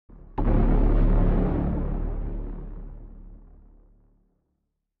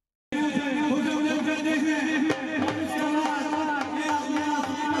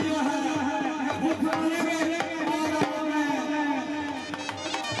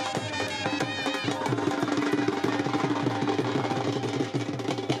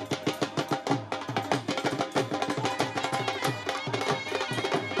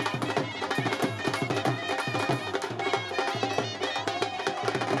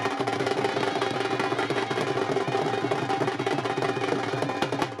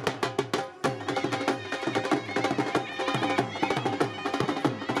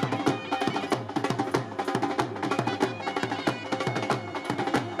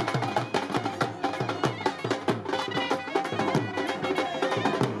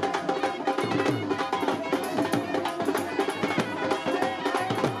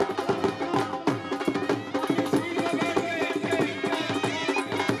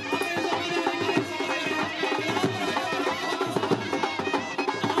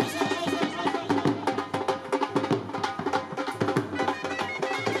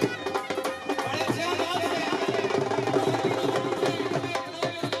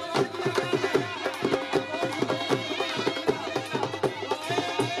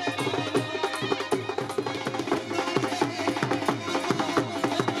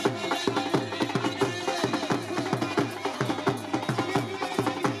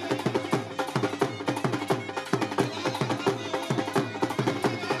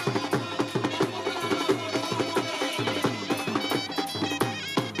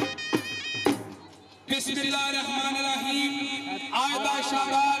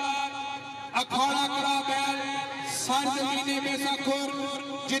लाल अखाड़ा करा बैल सरजमीने बेसाखुर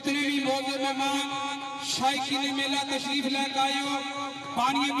जितने भी मौजूद मेहमान शायकीन मेला तशरीफ लेकर आए हो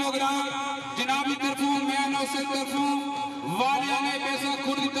पानी प्रोग्राम जनाब की तरफों मैं नौसर तरफों वालिया ने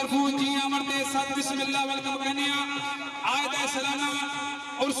बेसाखुर की तरफों जी अमरते सत बिस्मिल्लाह वेलकम कहने आयदा सलाना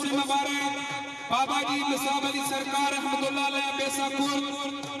उर्स मुबारक बाबा जी मुसाब अली सरकार रहमतुल्लाह अलैह बेसाखुर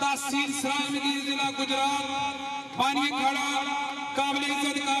तहसील सराय जिला गुजरात पानी खड़ा काबिल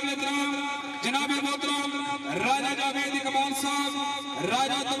इज्जत काबिल एहतराम जनाब मोहतरम राजा जावेद इकबाल साहब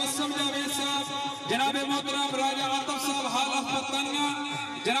राजा तबस्सुम जावेद साहब जनाब मोहतरम राजा आतिफ साहब हाल पतंगा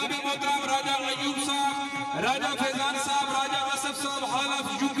जनाब मोहतरम राजा अयूब साहब राजा फैजान साहब राजा असफ साहब हाल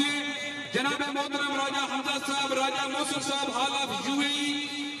यूके जनाब मोहतरम राजा हमजा साहब राजा मौसर साहब हाल यूएई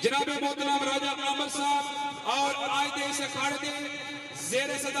जनाब मोहतरम राजा आमर साहब और आज देश अखाड़े के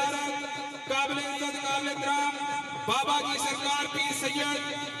जेर सदारत काबिल इज्जत काबिल एहतराम बाबा की सरकार की सैयद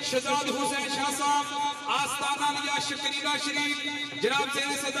शहजाद हुसैन शाह साहब आस्ताना लिया शकरीला शरीफ जनाब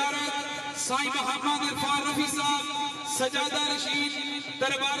जेर सदारत साईं मोहम्मद इरफान रफी साहब सजादा रशीद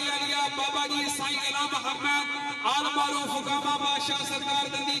दरबारी आलिया बाबा जी साईं इला मोहम्मद आल मारूफ हुकामा बादशाह सरकार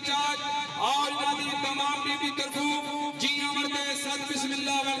दंदी चाज और इनादी तमाम बीबी तरफों जी अमरते सद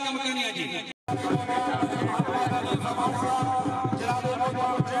बिस्मिल्लाह वेलकम करने जी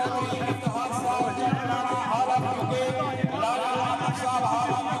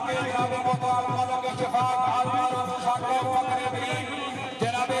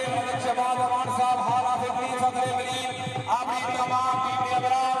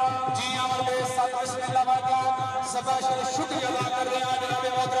शुक्रिया अदा कर रहे हैं जनाब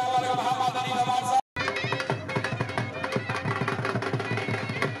मोहतरम मोहम्मद अली रमान साहब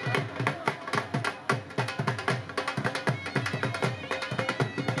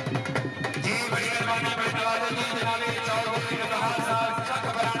जी बड़ी मेहरबानी बड़ी नवाज़ी जी जनाब चौधरी इब्राहिम साहब चक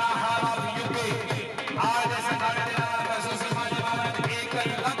बराना हाल ऑफ यूके आज ऐसे खाने महसूस माजमान 1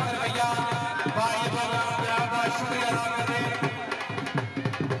 लाख रुपया भाई बराबर का शुक्रिया अदा कर रहे हैं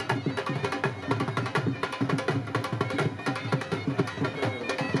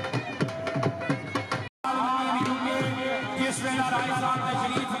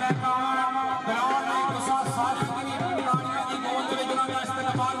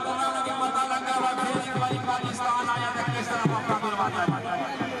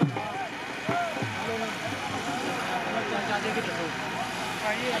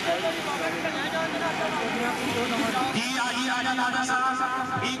जी आजी आजा दादा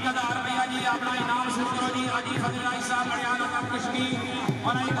साहब 1000 रुपया जी अपना इनाम शुरू करो जी आजी फजलाई साहब बड़ियाना का कृष्णी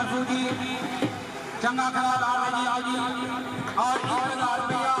और आई तरफू जी चंगा खरा लाल जी आजी और 1000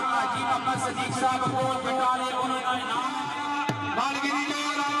 रुपया आजी मोहम्मद सदीक साहब को बटाले उन्होंने इनाम बालगिरी जी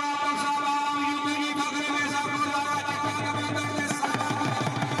और आतिफ साहब आलम यूपी की फखरे में सब गुरुद्वारा चिट्टा कबूतर के साथ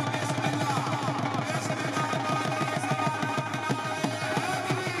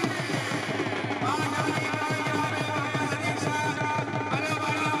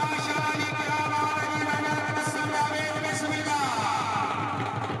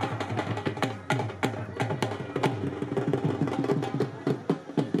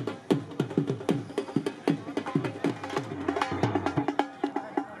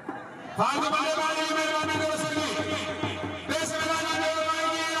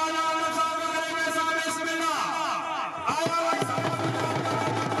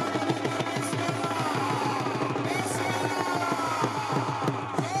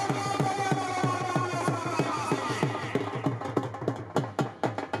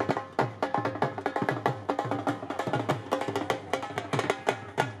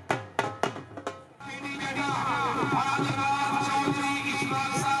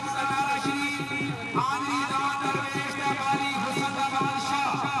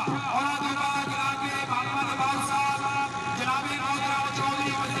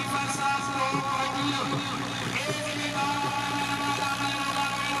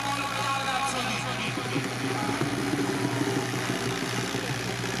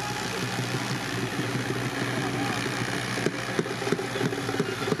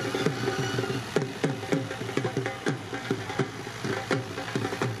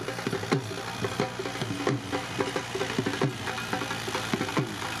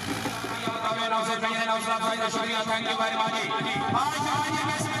शुक्रिया थैंक यू वेरी मच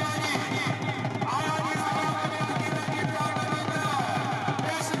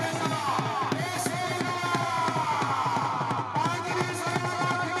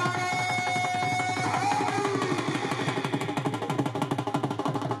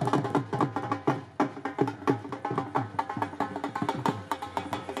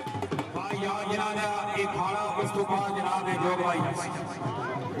भाई यहाँ जनाब एक खाना उस तो बाद जनाब जोग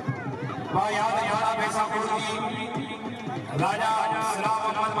भाई बायाद अखाड़ा बैसा कुर्दी राजा सलाम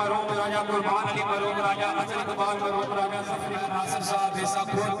अहमद मरूम, राजा कुर्बान अली मरूम, राजा अजल इकबाल मरूम, राजा सफरी नासिर साहब बैसा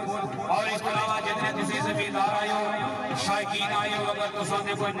कुर्द और इसके अलावा जितने तुसी जमींदार आए हो, शायकीन आए हो, अगर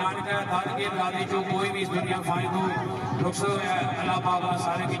तुसाने कोई नानक दाद के दादी जो कोई भी इस दुनिया फायद हो रुखसत है अल्लाह पाक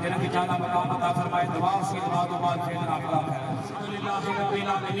सारे की जन्नत की जाना मकाम अता फरमाए। दुआ उसकी दुआ तो बाद फिर आपका है। अल्हम्दुलिल्लाहि रब्बिल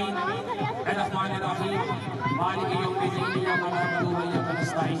आलमीन अर्रहमानिर रहीम मालिक यौमिद्दीन इय्याका नअबुदु व इय्याका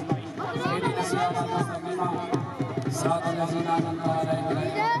नस्तईन इहदिना सिरातल मुस्तक़ीम सिरातल लज़ीना अनअमता अलैहिम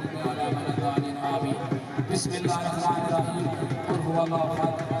गैरिल मग़ज़ूबि अलैहिम आमीन। बिस्मिल्लाहिर्रहमानिर्रहीम कुल हुवल्लाहु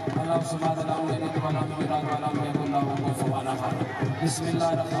अहद अल्लाहु समद लम यलिद व लम यूलद व लम यकुल लहू कुफुवन अहद।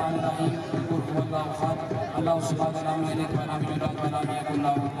 बिस्मिल्लाहिर्रहमानिर्रहीम कुल हुवल्लाहु अहद अल्लाहु समद लम यलिद व लम यूलद व लम यकुल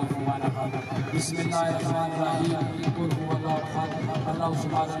लहू कुफुवन अहद। बिस्मिल्लाहिर्रहमानिर्रहीम कुल हुवल्लाहु अहद अल्लाहु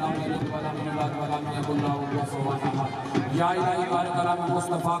समद लम यलिद व लम यूलद व लम यकुल लहू कुफुवन अहद। या इलाही बारिक अला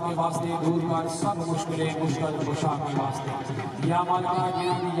मुस्तफा के वास्ते दूर कर सब मुश्किलें मुश्किल कुशा के वास्ते। या मालिका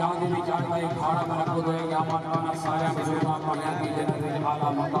जिन्हां याद में चाहता है खाड़ा में रखो दो या मालिका सारे बुजुर्गों पढ़िया की जन्नत आला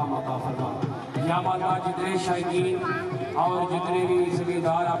मकाम अता फरमा। या मालिका जितने शायकीन और जितने भी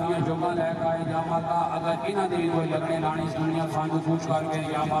ज़मींदार अपनी जुम्मा लेकर आए या मालिका अगर इन्हां दी कोई लगने लानी इस दुनिया फांदू पूछ करके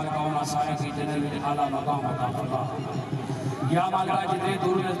या मालिका उन्हां सारे की जन्नत आला मकाम अता फरमा। या मालिका जितने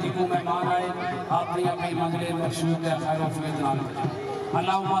दूर नज़दीकों मेहमान आए अपनी अपनी मंजिल मकसूद है खैर वफियत नाल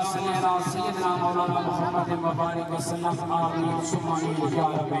अल्लाहुम्मा सल्ली अला सय्यिदना मौलाना मुहम्मद व बारिक वसल्लम आमीन सुम्मा आमीन या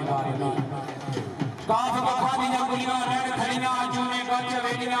रब्बल आलमीन। काफ बखानियां गुलियां रैन खड़ियां जूने गच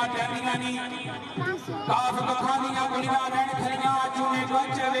वेलियां टहनियां नी। काफ बखानियां गुलियां रैन खड़ियां जूने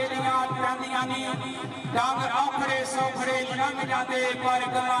गच वेलियां टहनियां नी। डांग औखड़े सौखड़े लंघ जाते पर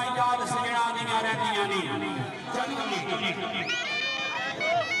गल्लां याद सजना दियां रहंदियां नी।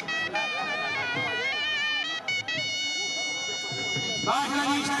 बाजा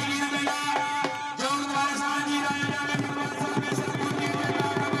जी शायरी मेला जो बासा जी राजा में बासा में सब कुछ ये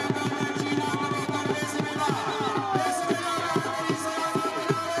लागा में चीना में कमरे से मेला बेसमेला मेरी सलाम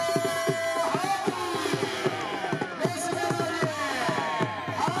बेसमेला ये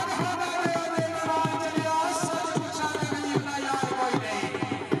हाथ हमारे देना चलिया सच पूछा नहीं ना यार कोई नहीं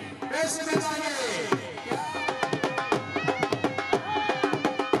बेसमेला ये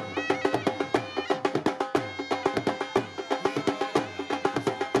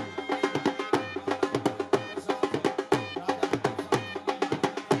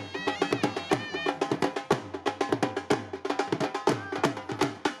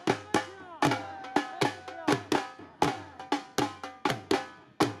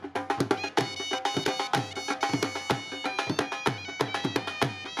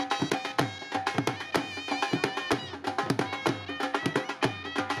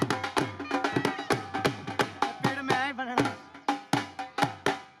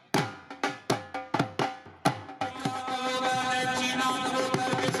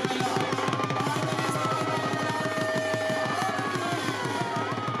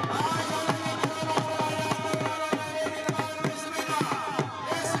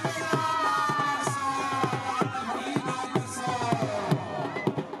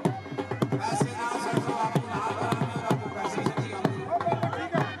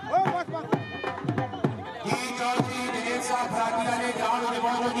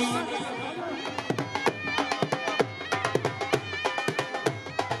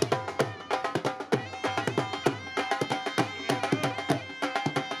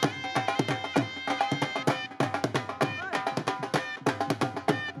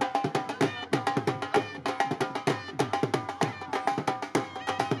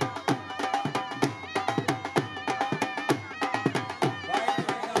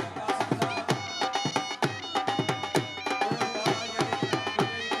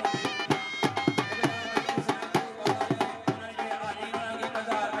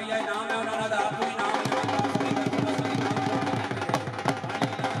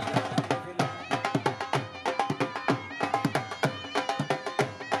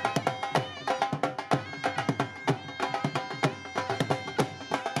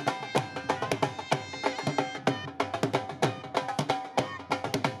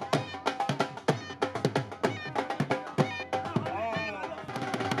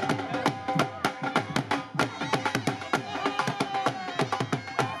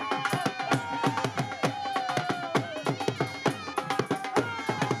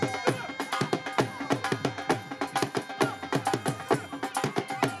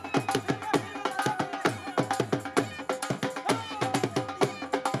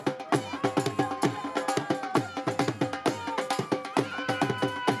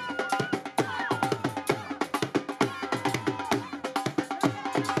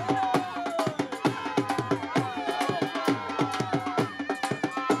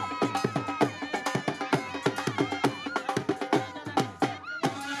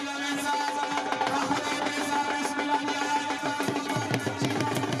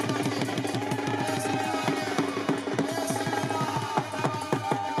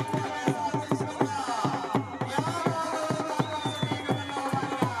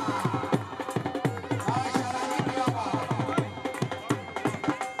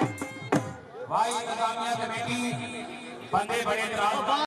भाई इंतजामिया कमेटी बंदे बड़े